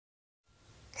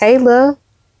Hey love,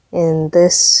 in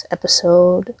this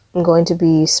episode I'm going to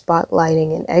be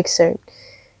spotlighting an excerpt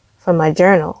from my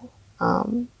journal.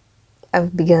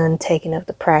 I've begun taking up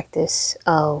the practice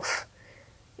of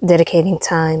dedicating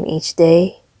time each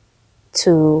day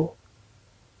to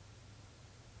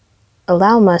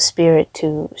allow my spirit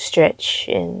to stretch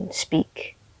and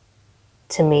speak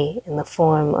to me in the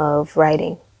form of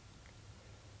writing.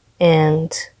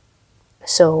 And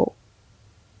so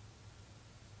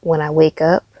when I wake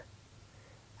up,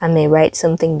 I may write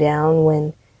something down.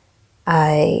 When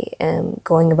I am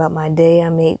going about my day, I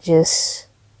may just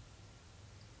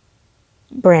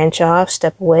branch off,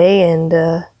 step away, and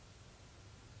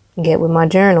get with my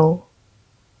journal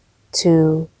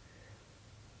to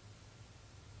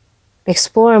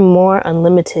explore more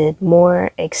unlimited,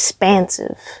 more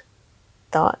expansive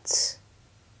thoughts.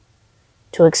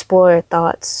 To explore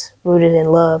thoughts rooted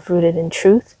in love, rooted in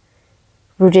truth,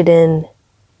 rooted in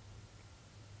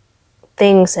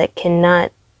things that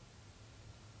cannot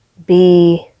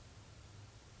be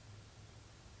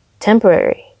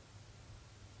temporary,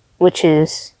 which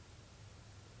is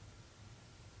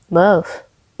love.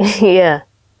 Yeah.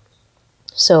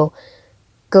 So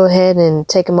go ahead and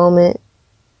take a moment,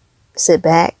 sit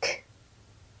back,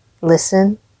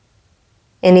 listen.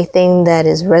 Anything that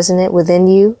is resonant within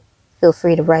you, feel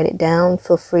free to write it down.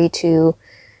 Feel free to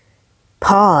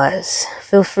pause.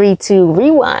 Feel free to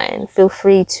rewind. Feel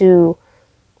free to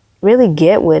really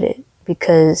get with it,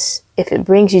 because if it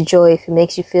brings you joy, if it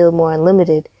makes you feel more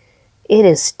unlimited, it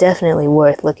is definitely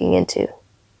worth looking into.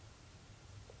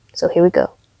 So here we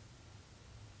go.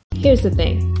 Here's the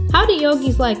thing. How do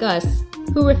yogis like us,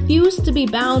 who refuse to be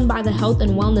bound by the health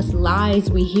and wellness lies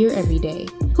we hear every day,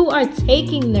 who are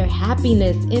taking their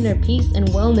happiness, inner peace, and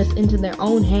wellness into their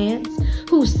own hands,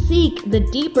 who seek the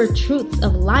deeper truths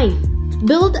of life,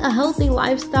 build a healthy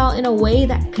lifestyle in a way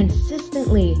that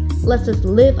consistently lets us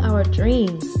live our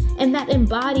dreams and that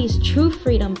embodies true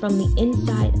freedom from the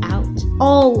inside out,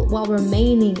 all while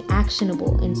remaining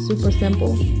actionable and super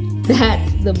simple?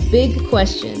 That's the big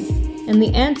question, and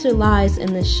the answer lies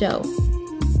in this show.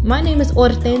 My name is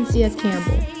Hortensia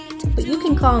Campbell, but you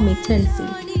can call me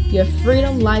Tensi, your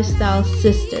freedom lifestyle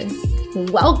sister.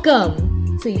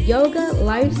 Welcome to Yoga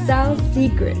Lifestyle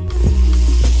Secrets.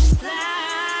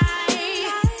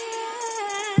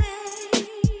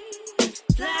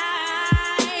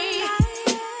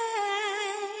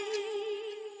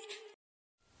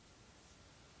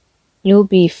 You'll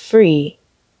be free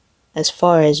as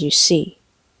far as you see.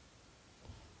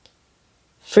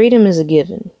 Freedom is a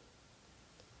given,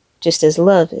 just as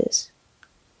love is.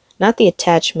 Not the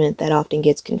attachment that often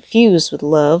gets confused with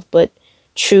love, but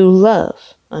true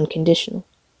love, unconditional.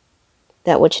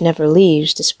 That which never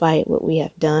leaves despite what we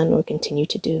have done or continue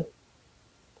to do.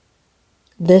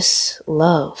 This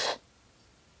love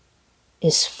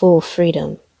is full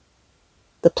freedom,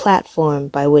 the platform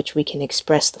by which we can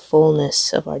express the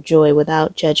fullness of our joy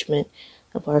without judgment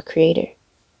of our Creator.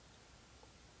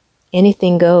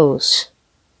 Anything goes.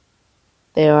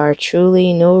 There are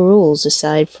truly no rules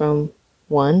aside from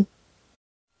one.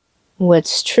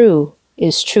 What's true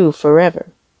is true forever.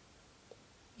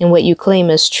 And what you claim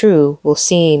as true will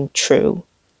seem true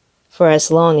for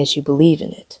as long as you believe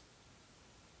in it.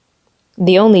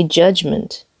 The only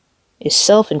judgment is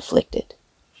self-inflicted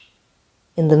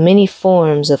in the many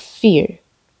forms of fear,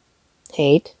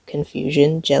 hate,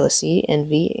 confusion, jealousy,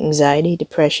 envy, anxiety,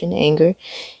 depression, anger,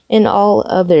 and all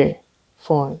other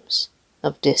forms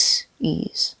of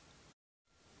dis-ease.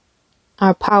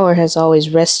 Our power has always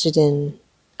rested in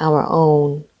our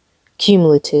own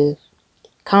cumulative,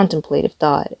 contemplative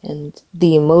thought and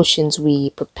the emotions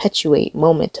we perpetuate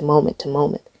moment to moment to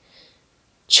moment.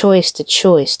 Choice to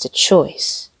choice to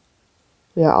choice.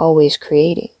 We are always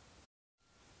creating.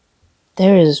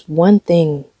 There is one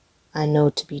thing I know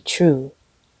to be true.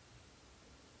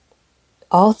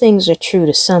 All things are true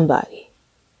to somebody.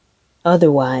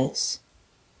 Otherwise,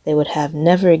 they would have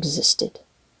never existed.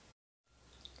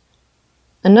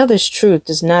 Another's truth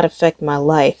does not affect my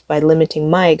life by limiting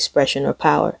my expression or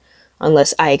power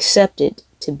unless I accept it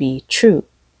to be true.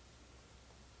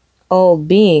 All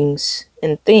beings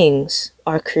and things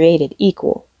are created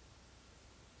equal.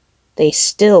 They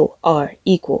still are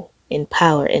equal in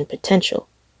power and potential.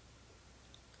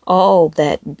 All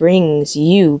that brings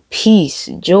you peace,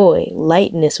 joy,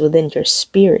 lightness within your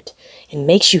spirit and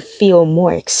makes you feel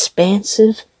more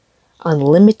expansive,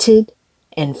 unlimited,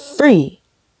 and free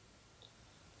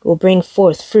will bring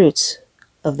forth fruits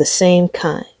of the same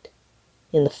kind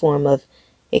in the form of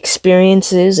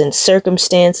experiences and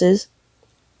circumstances.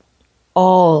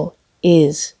 All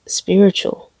is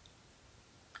spiritual.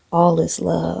 All is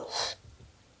love.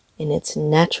 in its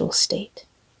natural state.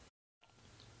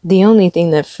 The only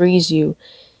thing that frees you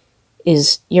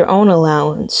is your own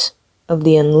allowance of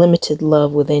the unlimited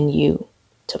love within you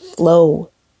to flow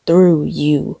through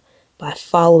you by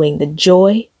following the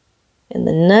joy and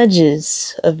the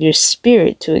nudges of your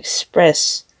spirit to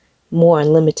express more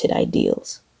unlimited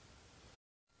ideals.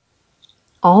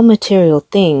 All material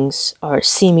things are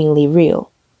seemingly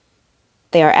real.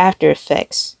 They are after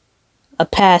effects, a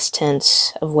past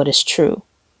tense of what is true.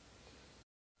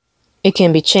 It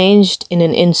can be changed in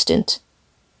an instant.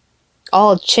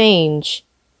 All change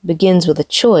begins with a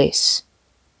choice.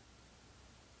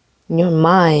 Your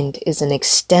mind is an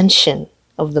extension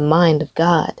of the mind of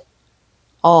God,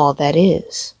 all that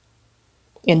is.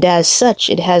 And as such,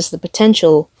 it has the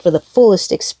potential for the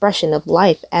fullest expression of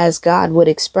life as God would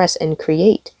express and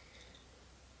create,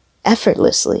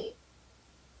 effortlessly.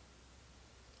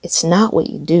 It's not what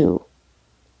you do,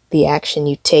 the action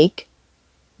you take,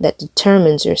 that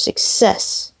determines your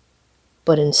success,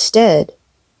 but instead,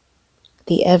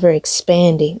 the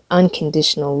ever-expanding,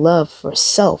 unconditional love for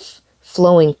self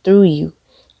flowing through you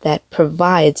that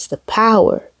provides the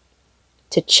power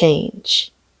to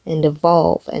change and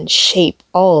evolve and shape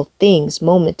all things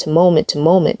moment to moment to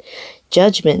moment.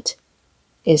 Judgment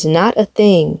is not a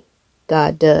thing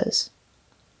God does.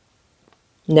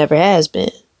 Never has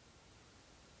been.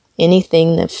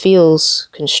 Anything that feels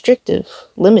constrictive,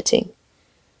 limiting,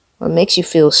 or makes you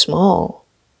feel small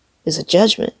is a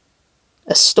judgment,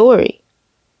 a story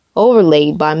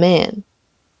overlaid by man,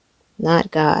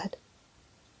 not God.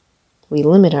 We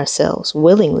limit ourselves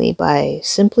willingly by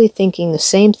simply thinking the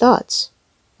same thoughts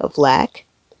of lack,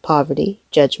 poverty,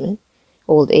 judgment,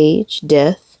 old age,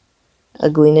 death,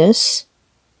 ugliness,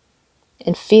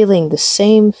 and feeling the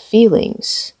same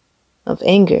feelings of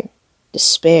anger,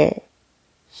 despair,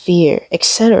 fear,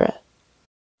 etc.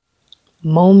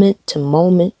 Moment to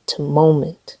moment to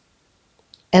moment.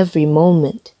 Every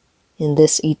moment in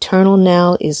this eternal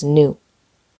now is new.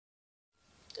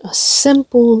 A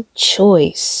simple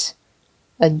choice,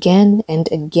 again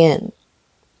and again,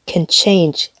 can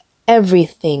change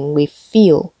everything we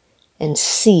feel and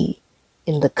see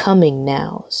in the coming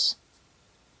nows.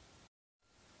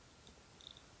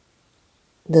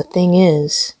 The thing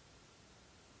is,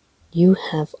 you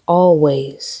have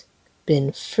always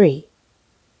been free,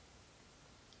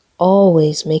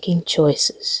 always making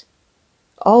choices,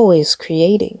 always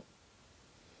creating.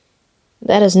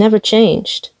 That has never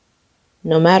changed,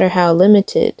 no matter how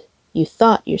limited you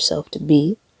thought yourself to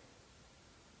be.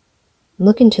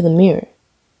 Look into the mirror.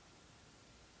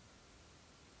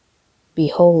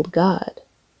 Behold God.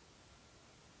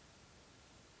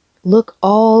 Look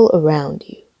all around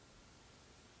you.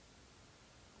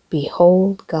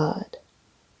 Behold God.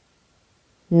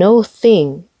 No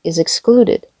thing is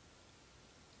excluded,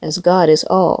 as God is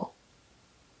all.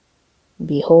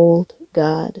 Behold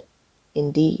God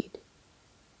indeed.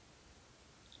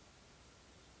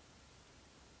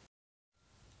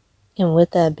 And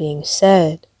with that being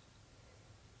said,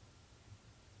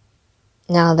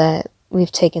 now that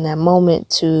we've taken that moment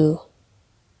to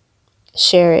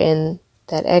share in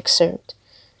that excerpt,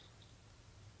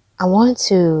 I want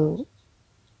to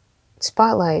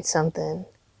spotlight something.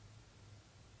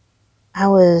 I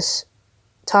was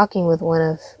talking with one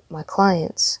of my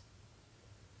clients,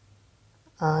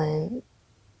 and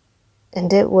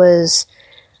it was,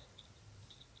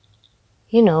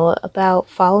 about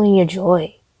following your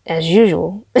joy, as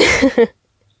usual.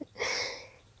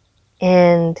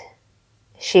 And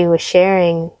she was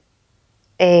sharing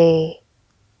a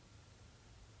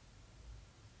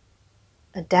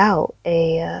doubt,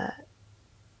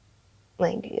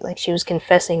 like she was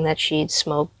confessing that she'd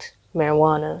smoked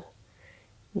marijuana,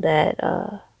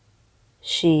 that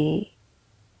she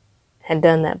had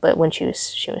done that, but when she was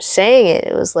saying it,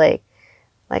 it was like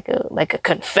a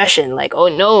confession, like,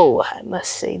 oh no, I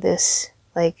must say this,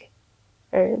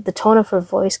 or the tone of her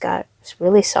voice got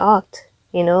really soft,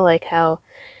 like how,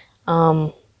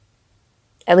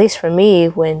 at least for me,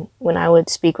 when I would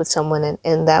speak with someone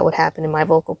and that would happen in my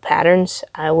vocal patterns,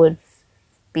 I would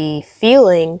be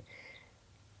feeling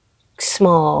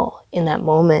small in that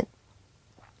moment.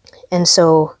 And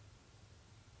so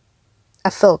I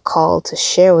felt called to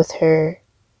share with her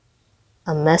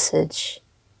a message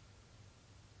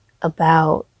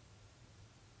about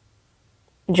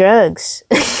drugs,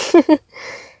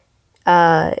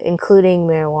 including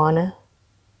marijuana,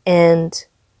 and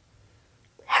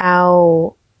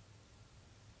how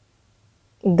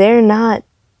they're not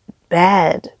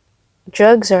bad.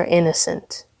 Drugs are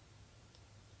innocent.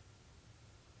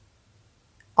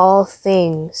 All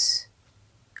things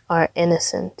are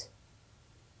innocent.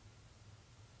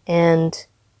 And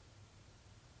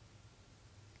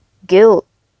Guilt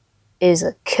is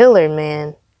a killer,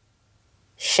 man.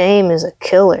 Shame is a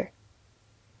killer.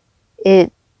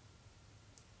 It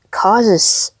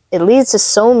leads to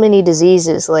so many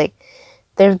diseases. Like,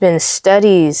 there have been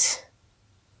studies,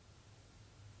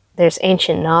 there's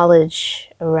ancient knowledge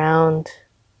around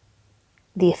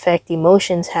the effect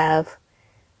emotions have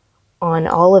on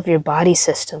all of your body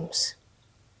systems.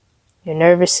 Your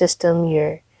nervous system,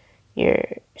 your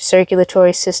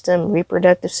circulatory system,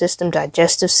 reproductive system,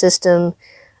 digestive system,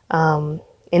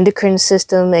 endocrine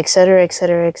system, etc.,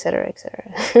 etc., etc.,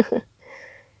 etc.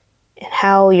 And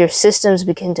how your systems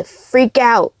begin to freak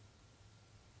out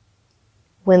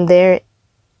when they're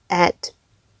at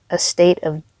a state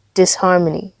of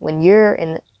disharmony. When you're in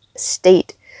a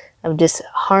state of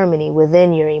disharmony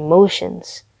within your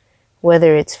emotions,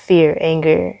 whether it's fear,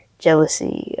 anger,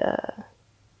 jealousy,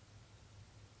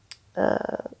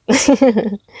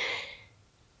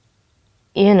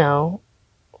 you know,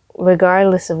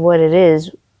 regardless of what it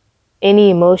is,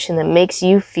 any emotion that makes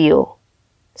you feel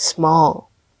small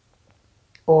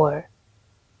or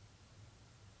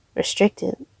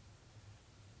restricted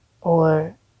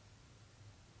or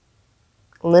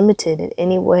limited in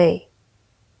any way,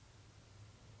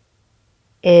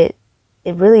 it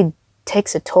really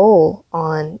takes a toll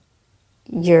on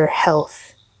your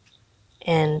health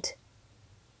and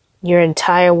your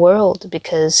entire world,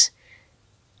 because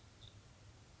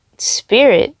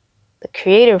spirit, the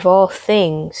creator of all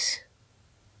things,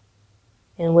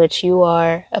 in which you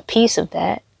are a piece of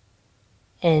that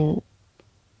and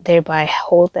thereby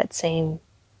hold that same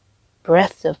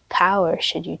breath of power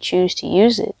should you choose to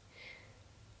use it,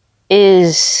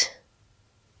 is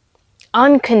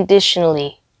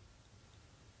unconditionally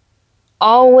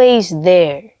always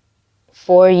there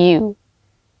for you.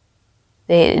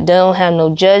 They don't have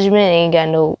no judgment, ain't got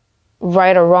no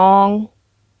right or wrong.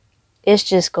 It's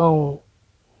just gonna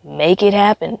make it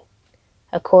happen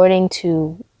according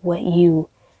to what you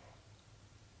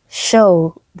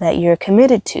show that you're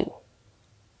committed to.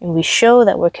 And we show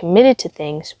that we're committed to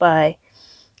things by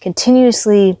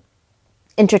continuously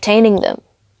entertaining them,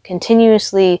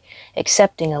 continuously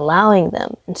accepting, allowing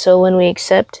them. And so when we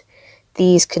accept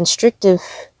these constrictive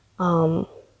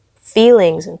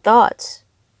feelings and thoughts,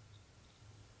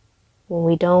 when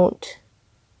we don't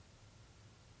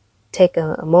take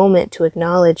a moment to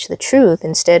acknowledge the truth,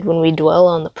 instead when we dwell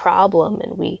on the problem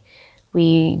and we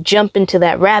jump into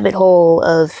that rabbit hole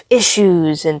of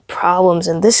issues and problems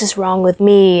and this is wrong with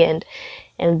me and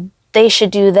they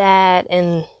should do that,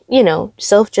 and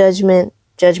self-judgment,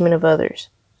 judgment of others,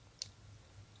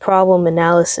 problem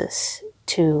analysis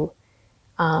to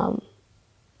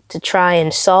try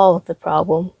and solve the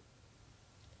problem,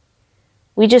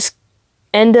 we just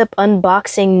end up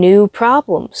unboxing new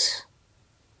problems.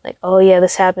 Like, oh yeah,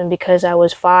 this happened because I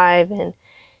was 5 and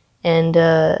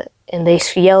they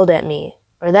yelled at me.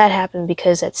 Or that happened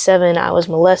because at 7 I was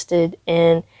molested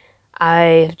and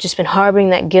I've just been harboring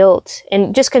that guilt,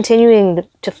 and just continuing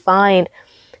to find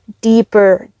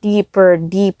deeper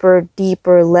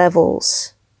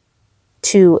levels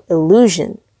to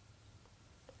illusion.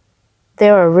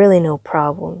 There are really no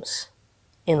problems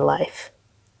in life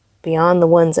beyond the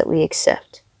ones that we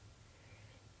accept.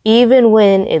 Even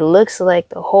when it looks like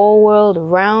the whole world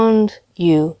around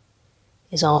you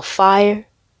is on fire,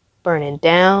 burning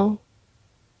down,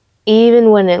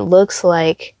 even when it looks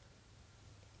like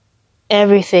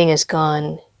everything has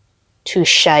gone to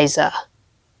shiza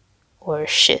or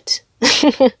shit,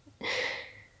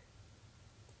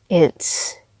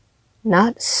 it's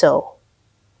not so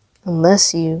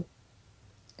unless you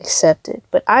accept it.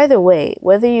 But either way,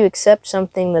 whether you accept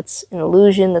something that's an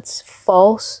illusion, that's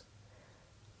false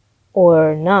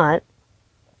or not,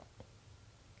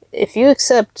 if you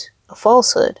accept a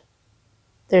falsehood,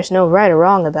 there's no right or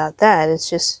wrong about that. It's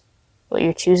just what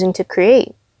you're choosing to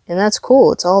create. And that's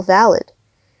cool. It's all valid.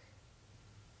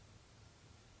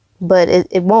 But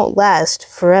it won't last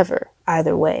forever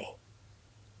either way.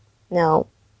 Now,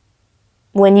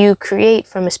 when you create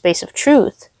from a space of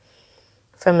truth,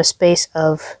 from a space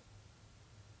of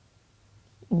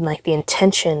like the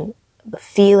intention, the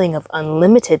feeling of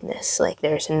unlimitedness, like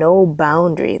there's no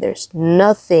boundary, there's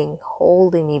nothing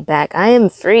holding me back, I am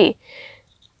free.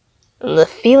 The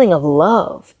feeling of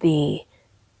love, the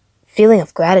feeling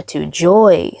of gratitude,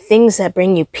 joy, things that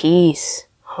bring you peace,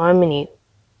 harmony,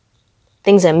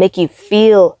 things that make you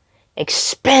feel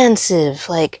expansive,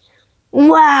 like,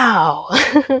 wow,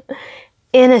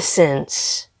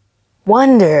 innocence,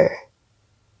 wonder,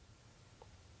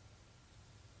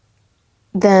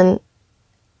 then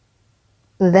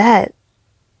that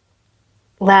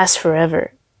lasts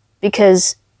forever,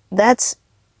 because that's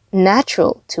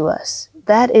natural to us.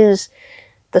 that is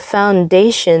the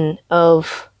foundation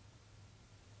of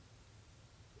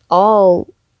all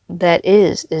that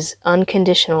is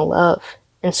unconditional love.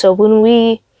 And so when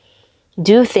we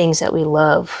do things that we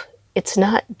love, it's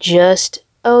not just,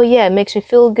 oh yeah, it makes me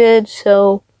feel good,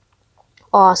 so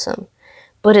awesome.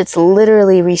 But it's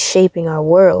literally reshaping our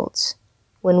worlds.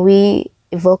 When we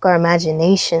evoke our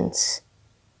imaginations,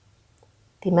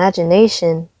 the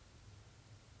imagination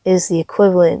is the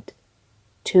equivalent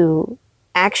to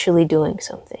actually doing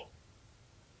something.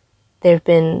 There have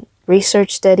been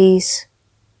research studies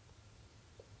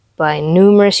by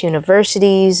numerous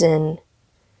universities and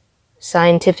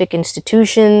scientific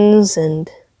institutions, and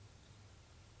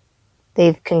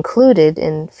they've concluded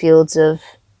in fields of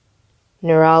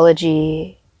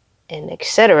neurology and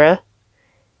etc.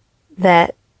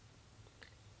 that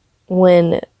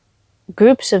when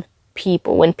groups of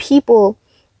people, when people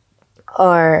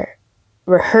are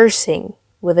rehearsing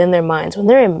within their minds, when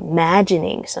they're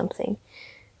imagining something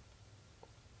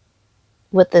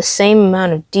with the same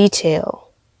amount of detail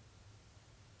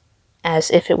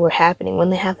as if it were happening, when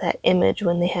they have that image,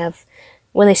 when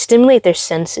they stimulate their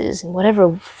senses in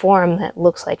whatever form that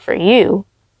looks like for you,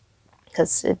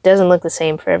 because it doesn't look the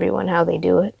same for everyone how they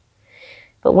do it.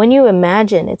 But when you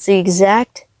imagine, it's the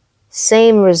exact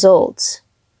same results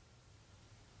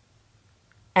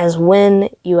as when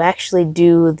you actually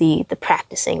do the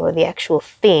practicing or the actual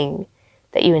thing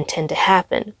that you intend to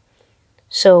happen.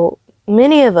 So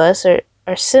many of us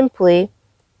are simply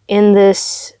in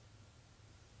this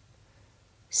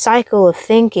cycle of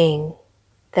thinking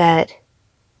that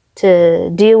to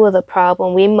deal with a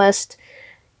problem, we must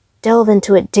delve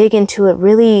into it, dig into it,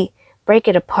 really break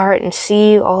it apart and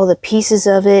see all the pieces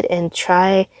of it and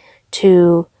try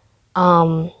to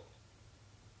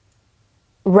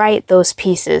right those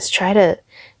pieces, try to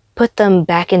put them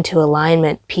back into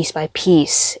alignment piece by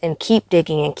piece and keep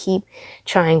digging and keep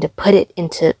trying to put it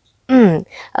into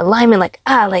alignment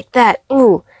like that.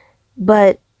 Ooh.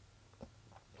 But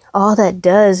all that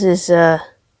does is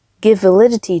give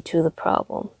validity to the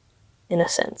problem, in a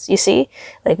sense. You see,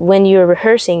 like when you're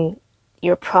rehearsing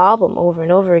your problem over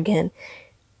and over again,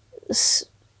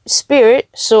 spirit,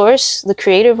 source, the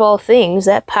creator of all things,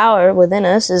 that power within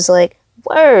us is like,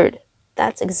 word,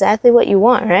 that's exactly what you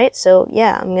want, right? So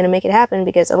yeah, I'm going to make it happen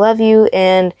because I love you,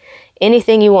 and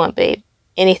anything you want, babe,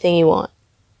 anything you want,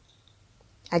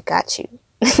 I got you.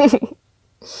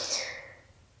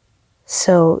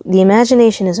 So the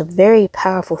imagination is a very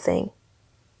powerful thing.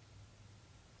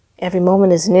 Every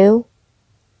moment is new,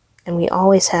 and we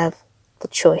always have the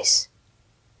choice.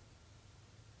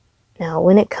 Now,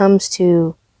 when it comes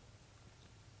to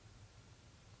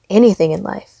anything in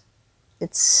life,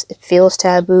 it feels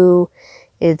taboo,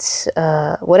 it's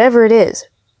whatever it is,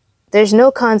 there's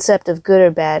no concept of good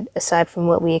or bad aside from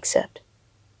what we accept.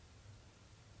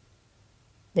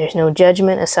 There's no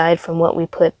judgment aside from what we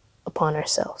put upon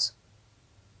ourselves.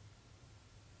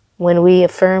 When we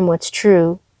affirm what's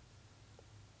true,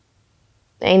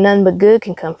 ain't nothing but good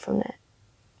can come from that.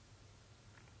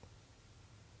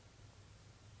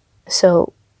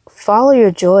 So follow your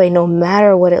joy no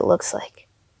matter what it looks like.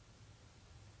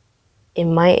 It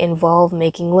might involve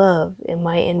making love. It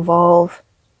might involve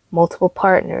multiple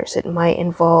partners. It might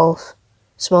involve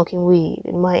smoking weed.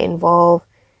 It might involve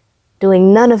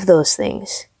doing none of those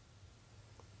things.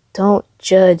 Don't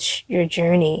judge your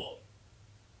journey.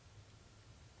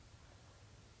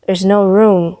 There's no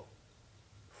room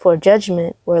for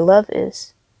judgment where love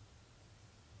is.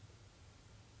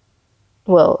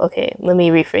 Well, okay, let me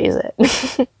rephrase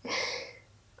that.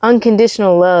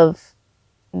 Unconditional love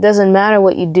doesn't matter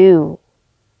what you do.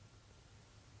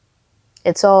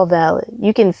 It's all valid.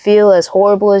 You can feel as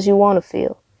horrible as you want to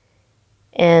feel.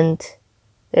 And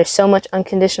there's so much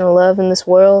unconditional love in this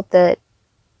world that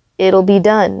it'll be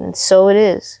done, and so it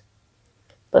is.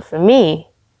 But for me,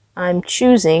 I'm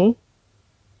choosing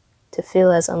to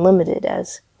feel as unlimited,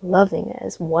 as loving,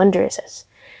 as wondrous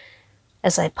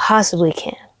as I possibly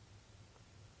can.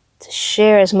 To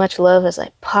share as much love as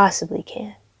I possibly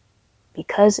can.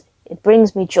 Because it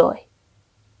brings me joy.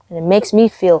 And it makes me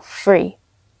feel free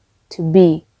to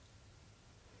be.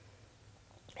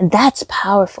 And that's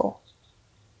powerful.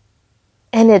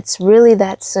 And it's really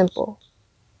that simple.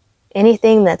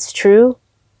 Anything that's true,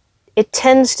 it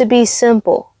tends to be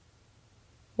simple.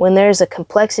 When there's a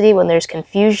complexity, when there's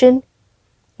confusion,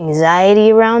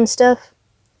 anxiety around stuff,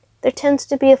 there tends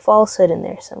to be a falsehood in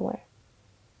there somewhere.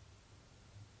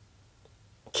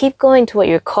 Keep going to what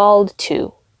you're called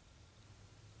to,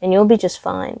 and you'll be just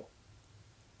fine.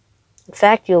 In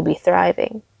fact, you'll be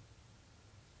thriving.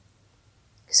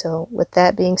 So with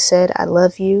that being said, I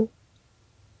love you.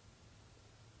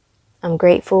 I'm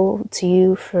grateful to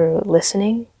you for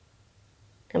listening.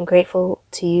 I'm grateful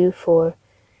to you for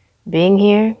being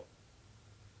here.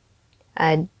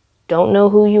 I don't know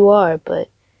who you are, but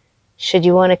should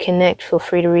you want to connect, feel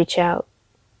free to reach out.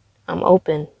 I'm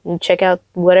open. You check out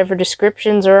whatever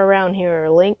descriptions are around here or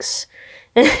links.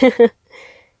 And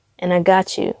I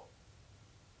got you.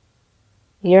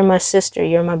 You're my sister.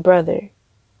 You're my brother.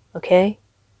 Okay?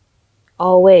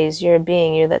 Always, you're a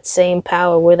being. You're that same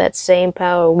power. We're that same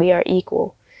power. We are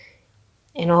equal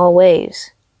in all ways.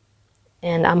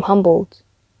 And I'm humbled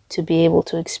to be able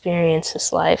to experience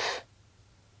this life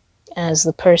as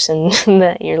the person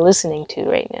that you're listening to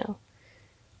right now.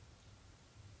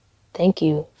 Thank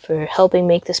you for helping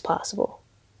make this possible.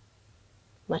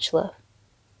 Much love.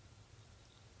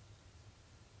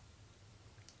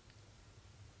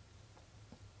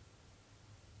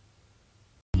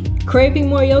 Craving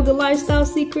more yoga lifestyle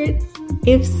secrets?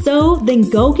 If so, then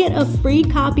go get a free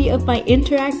copy of my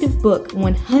interactive book,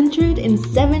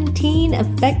 117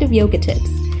 Effective Yoga Tips.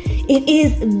 It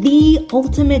is the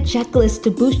ultimate checklist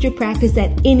to boost your practice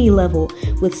at any level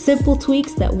with simple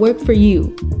tweaks that work for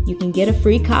you. You can get a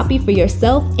free copy for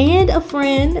yourself and a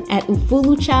friend at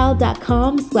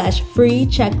ufuluchild.com/free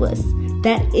checklist.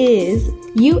 That is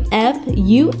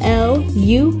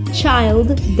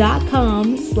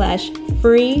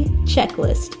ufuluchild.com/free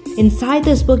checklist. Inside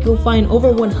this book, you'll find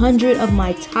over 100 of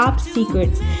my top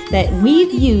secrets that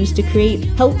we've used to create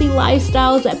healthy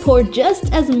lifestyles that pour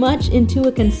just as much into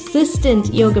a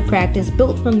consistent yoga practice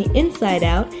built from the inside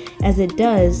out as it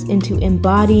does into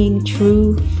embodying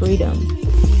true freedom.